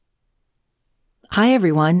Hi,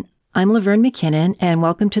 everyone. I'm Laverne McKinnon, and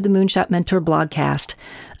welcome to the Moonshot Mentor blogcast,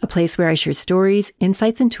 a place where I share stories,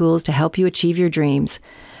 insights, and tools to help you achieve your dreams.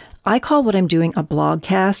 I call what I'm doing a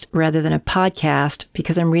blogcast rather than a podcast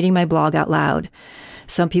because I'm reading my blog out loud.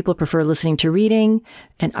 Some people prefer listening to reading,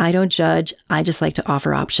 and I don't judge. I just like to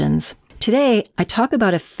offer options. Today, I talk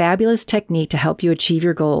about a fabulous technique to help you achieve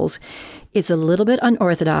your goals. It's a little bit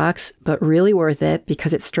unorthodox, but really worth it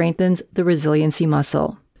because it strengthens the resiliency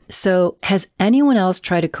muscle. So, has anyone else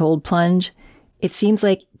tried a cold plunge? It seems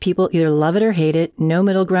like people either love it or hate it, no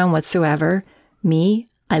middle ground whatsoever. Me,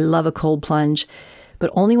 I love a cold plunge,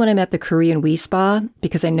 but only when I'm at the Korean Wii Spa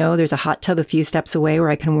because I know there's a hot tub a few steps away where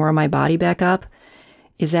I can warm my body back up.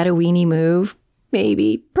 Is that a weenie move?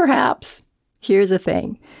 Maybe, perhaps. Here's the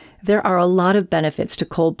thing. There are a lot of benefits to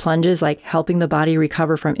cold plunges, like helping the body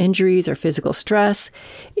recover from injuries or physical stress.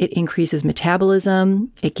 It increases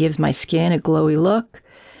metabolism. It gives my skin a glowy look.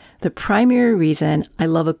 The primary reason I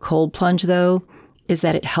love a cold plunge, though, is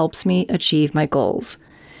that it helps me achieve my goals.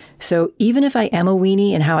 So even if I am a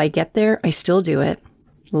weenie in how I get there, I still do it.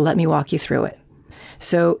 Let me walk you through it.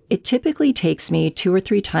 So it typically takes me 2 or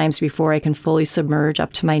 3 times before I can fully submerge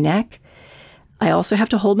up to my neck. I also have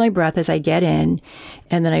to hold my breath as I get in,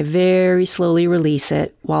 and then I very slowly release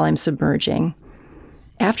it while I'm submerging.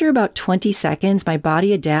 After about 20 seconds, my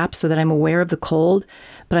body adapts so that I'm aware of the cold,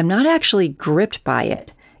 but I'm not actually gripped by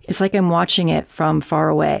it. It's like I'm watching it from far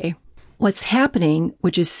away. What's happening,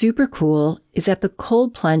 which is super cool, is that the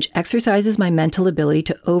cold plunge exercises my mental ability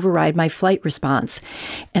to override my flight response,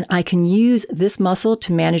 and I can use this muscle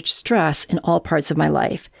to manage stress in all parts of my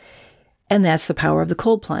life. And that's the power of the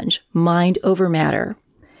cold plunge, mind over matter.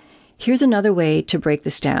 Here's another way to break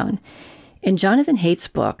this down. In Jonathan Haidt's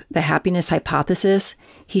book, The Happiness Hypothesis,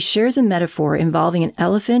 he shares a metaphor involving an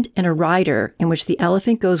elephant and a rider in which the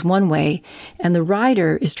elephant goes one way and the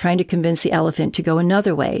rider is trying to convince the elephant to go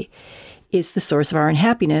another way. It's the source of our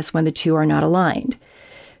unhappiness when the two are not aligned.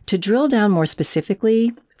 To drill down more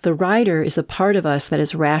specifically, the rider is a part of us that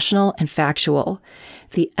is rational and factual.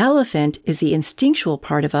 The elephant is the instinctual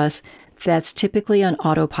part of us that's typically on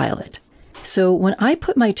autopilot. So when I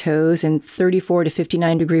put my toes in 34 to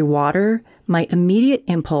 59 degree water, my immediate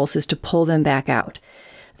impulse is to pull them back out.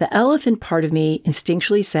 The elephant part of me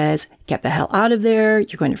instinctually says, get the hell out of there,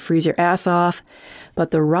 you're going to freeze your ass off. But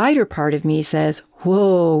the rider part of me says,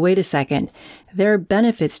 whoa, wait a second. There are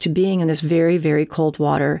benefits to being in this very, very cold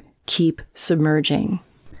water. Keep submerging.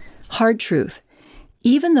 Hard truth.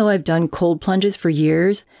 Even though I've done cold plunges for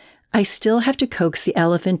years, I still have to coax the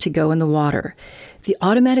elephant to go in the water. The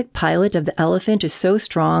automatic pilot of the elephant is so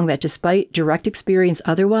strong that despite direct experience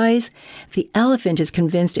otherwise, the elephant is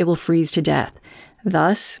convinced it will freeze to death.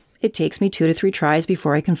 Thus, it takes me 2 to 3 tries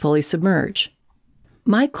before I can fully submerge.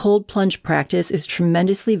 My cold plunge practice is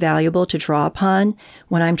tremendously valuable to draw upon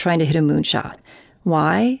when I'm trying to hit a moonshot.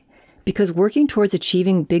 Why? Because working towards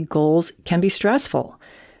achieving big goals can be stressful.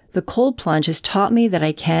 The cold plunge has taught me that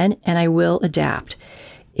I can and I will adapt.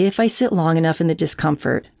 If I sit long enough in the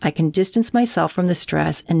discomfort, I can distance myself from the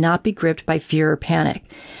stress and not be gripped by fear or panic.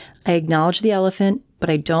 I acknowledge the elephant, but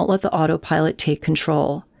I don't let the autopilot take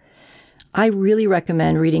control. I really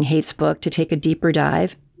recommend reading Haidt's book to take a deeper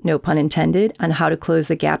dive, no pun intended, on how to close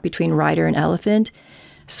the gap between rider and elephant.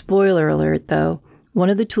 Spoiler alert, though, one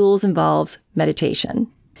of the tools involves meditation.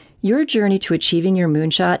 Your journey to achieving your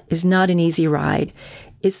moonshot is not an easy ride.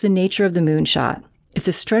 It's the nature of the moonshot. It's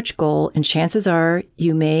a stretch goal, and chances are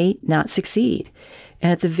you may not succeed. And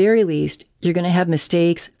at the very least, you're going to have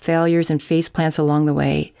mistakes, failures, and face plants along the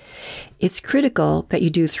way. It's critical that you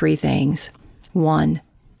do 3 things. 1,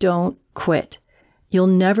 don't quit. You'll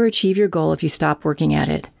never achieve your goal if you stop working at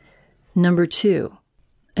it. 2,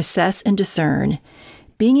 assess and discern.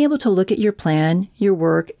 Being able to look at your plan, your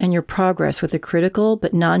work, and your progress with a critical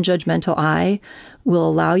but non-judgmental eye will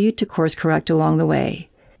allow you to course correct along the way.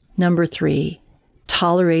 3,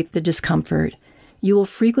 tolerate the discomfort. You will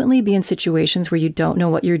frequently be in situations where you don't know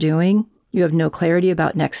what you're doing. You have no clarity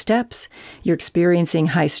about next steps. You're experiencing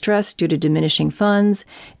high stress due to diminishing funds,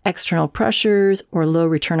 external pressures, or low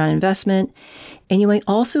return on investment. And you may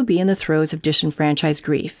also be in the throes of disenfranchised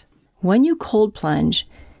grief. When you cold plunge,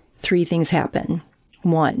 3 things happen.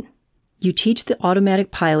 1, you teach the automatic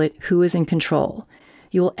pilot who is in control.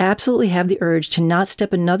 You will absolutely have the urge to not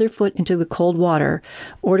step another foot into the cold water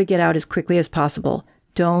or to get out as quickly as possible.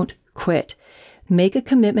 Don't quit. Make a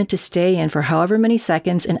commitment to stay in for however many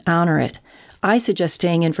seconds and honor it. I suggest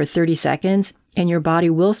staying in for 30 seconds, and your body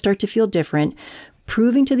will start to feel different,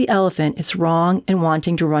 proving to the elephant it's wrong and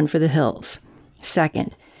wanting to run for the hills.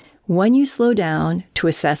 2nd, when you slow down to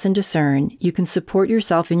assess and discern, you can support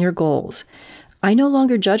yourself in your goals. I no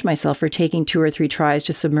longer judge myself for taking 2 or 3 tries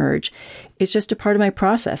to submerge. It's just a part of my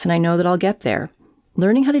process, and I know that I'll get there.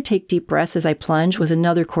 Learning how to take deep breaths as I plunge was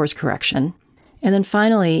another course correction. And then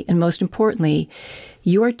finally, and most importantly,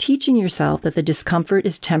 you are teaching yourself that the discomfort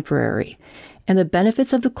is temporary, and the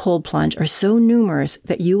benefits of the cold plunge are so numerous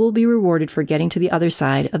that you will be rewarded for getting to the other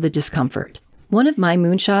side of the discomfort. One of my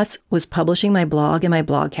moonshots was publishing my blog and my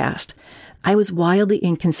blogcast. I was wildly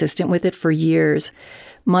inconsistent with it for years,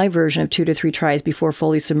 my version of 2 to 3 tries before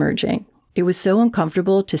fully submerging. It was so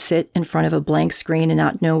uncomfortable to sit in front of a blank screen and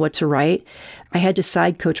not know what to write. I had to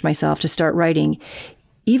side coach myself to start writing,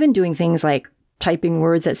 even doing things like typing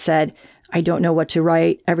words that said, I don't know what to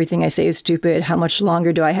write, everything I say is stupid, how much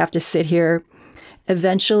longer do I have to sit here?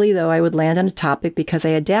 Eventually, though, I would land on a topic because I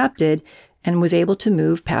adapted and was able to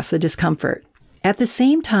move past the discomfort. At the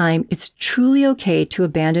same time, it's truly okay to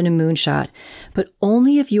abandon a moonshot, but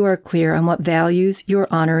only if you are clear on what values you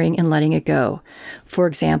are honoring and letting it go. For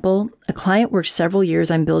example, a client worked several years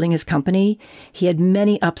on building his company. He had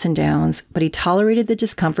many ups and downs, but he tolerated the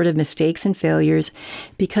discomfort of mistakes and failures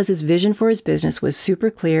because his vision for his business was super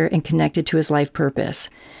clear and connected to his life purpose.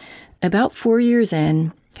 About 4 years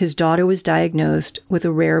in, his daughter was diagnosed with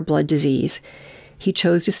a rare blood disease. He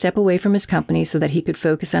chose to step away from his company so that he could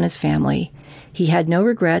focus on his family. He had no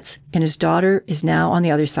regrets, and his daughter is now on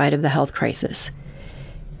the other side of the health crisis.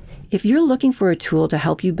 If you're looking for a tool to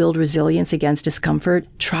help you build resilience against discomfort,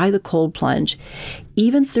 try the cold plunge.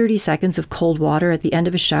 Even 30 seconds of cold water at the end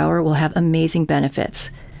of a shower will have amazing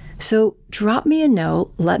benefits. So drop me a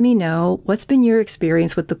note, let me know what's been your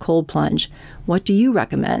experience with the cold plunge. What do you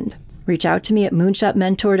recommend? Reach out to me at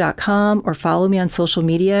moonshotmentor.com or follow me on social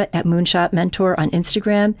media at moonshotmentor on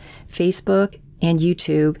Instagram, Facebook, and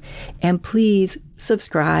YouTube. And please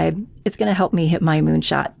subscribe. It's going to help me hit my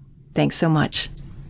moonshot. Thanks so much.